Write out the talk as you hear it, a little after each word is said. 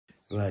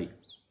Right,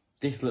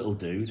 this little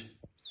dude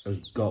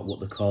has got what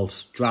they call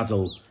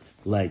straddle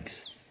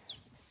legs.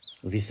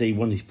 If you see,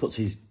 when he puts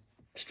his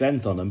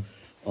strength on them,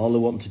 all they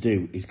want to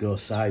do is go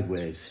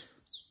sideways.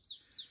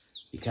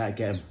 You can't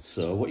get them.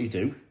 So what you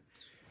do,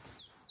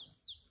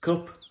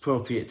 cup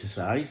appropriate to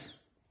size,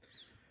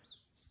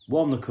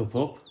 warm the cup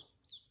up,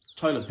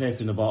 toilet paper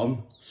in the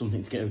bottom,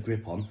 something to get a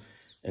grip on,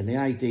 and the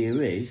idea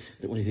is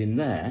that when he's in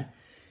there,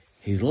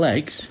 his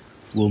legs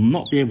will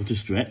not be able to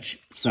stretch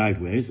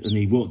sideways and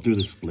he won't do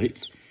the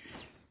splits,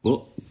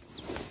 but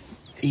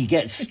he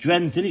gets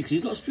strength in it because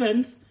he's got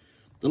strength.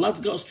 The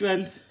lad's got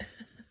strength,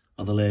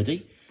 or the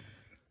lady,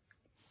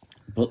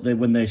 but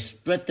when they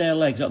spread their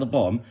legs at the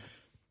bottom,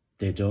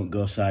 they don't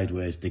go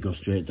sideways, they go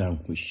straight down,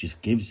 which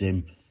just gives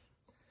him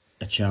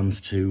a chance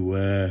to,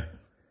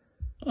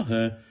 or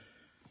her,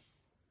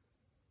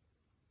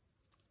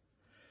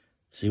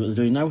 see what they're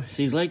doing now?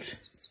 See his legs?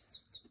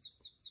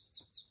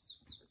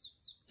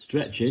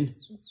 Stretching,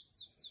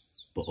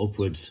 but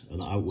upwards and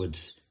not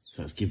outwards.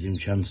 So that gives him a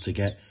chance to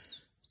get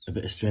a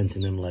bit of strength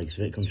in them legs,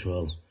 a bit of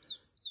control.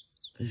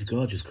 This is a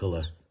gorgeous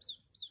colour.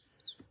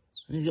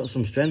 And he's got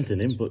some strength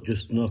in him, but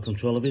just no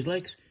control of his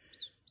legs.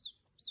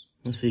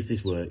 Let's see if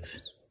this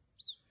works.